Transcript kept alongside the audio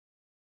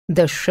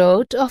The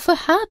Shirt of a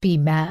Happy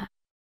Man.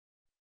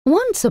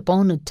 Once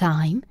upon a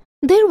time,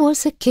 there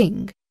was a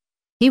king.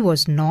 He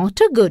was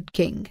not a good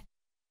king.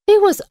 He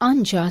was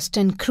unjust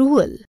and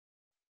cruel.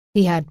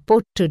 He had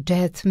put to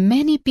death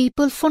many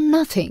people for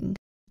nothing.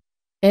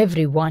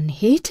 Everyone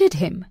hated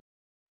him.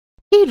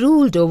 He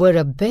ruled over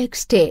a big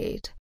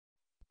state.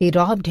 He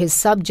robbed his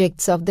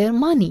subjects of their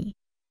money.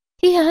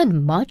 He had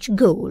much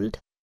gold.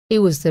 He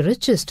was the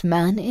richest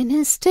man in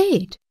his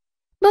state.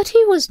 But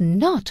he was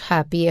not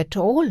happy at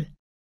all.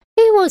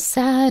 He was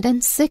sad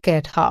and sick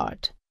at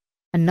heart.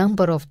 A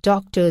number of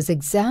doctors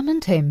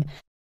examined him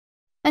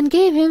and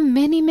gave him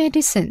many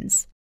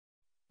medicines.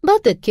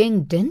 But the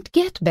king didn't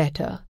get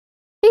better.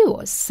 He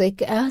was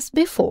sick as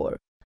before.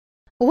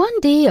 One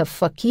day a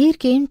fakir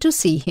came to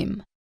see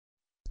him.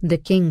 The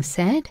king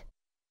said,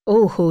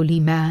 "O holy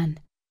man,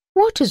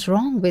 what is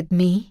wrong with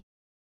me?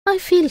 I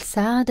feel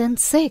sad and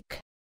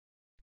sick."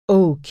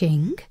 "O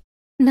king,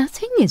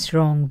 nothing is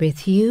wrong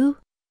with you.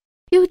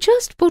 You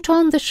just put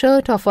on the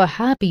shirt of a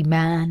happy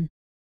man,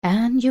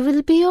 and you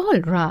will be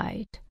all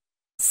right,"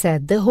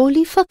 said the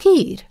holy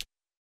fakir.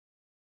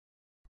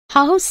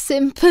 "How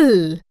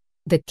simple!"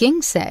 the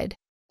king said.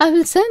 "I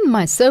will send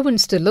my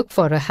servants to look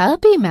for a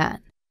happy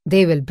man.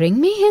 They will bring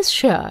me his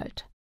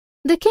shirt."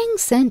 The king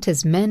sent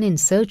his men in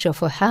search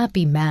of a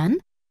happy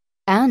man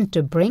and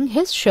to bring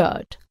his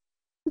shirt.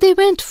 They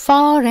went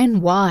far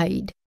and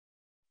wide.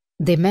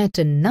 They met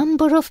a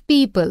number of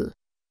people.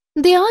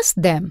 They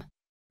asked them,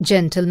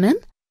 "Gentlemen,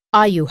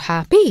 are you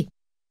happy?"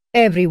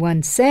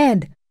 Everyone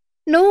said,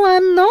 "No,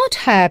 I'm not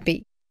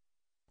happy."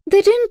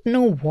 They didn't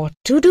know what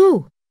to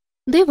do.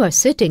 They were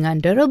sitting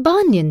under a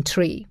banyan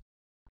tree.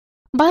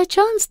 By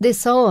chance they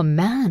saw a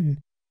man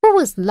who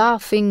was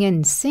laughing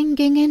and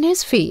singing in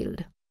his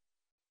field.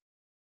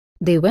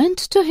 They went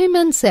to him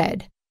and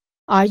said,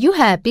 "Are you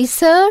happy,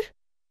 sir?"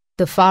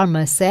 The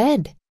farmer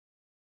said,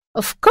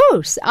 "Of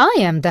course, I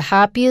am the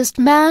happiest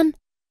man.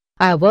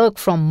 I work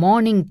from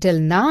morning till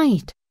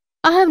night.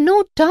 I have no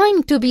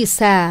time to be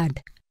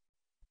sad."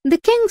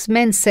 The king's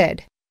men said,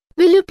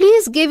 "Will you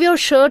please give your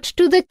shirt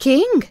to the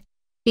king?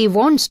 He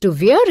wants to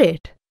wear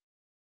it."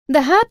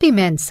 The happy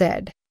man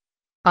said,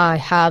 "I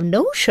have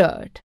no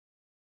shirt."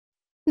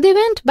 They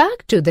went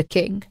back to the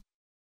king.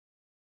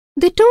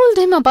 They told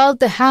him about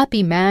the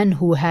happy man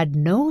who had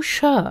no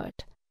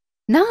shirt.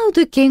 Now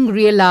the king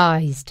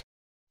realized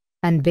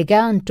and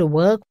began to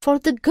work for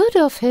the good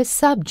of his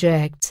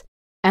subjects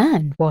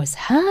and was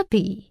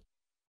happy.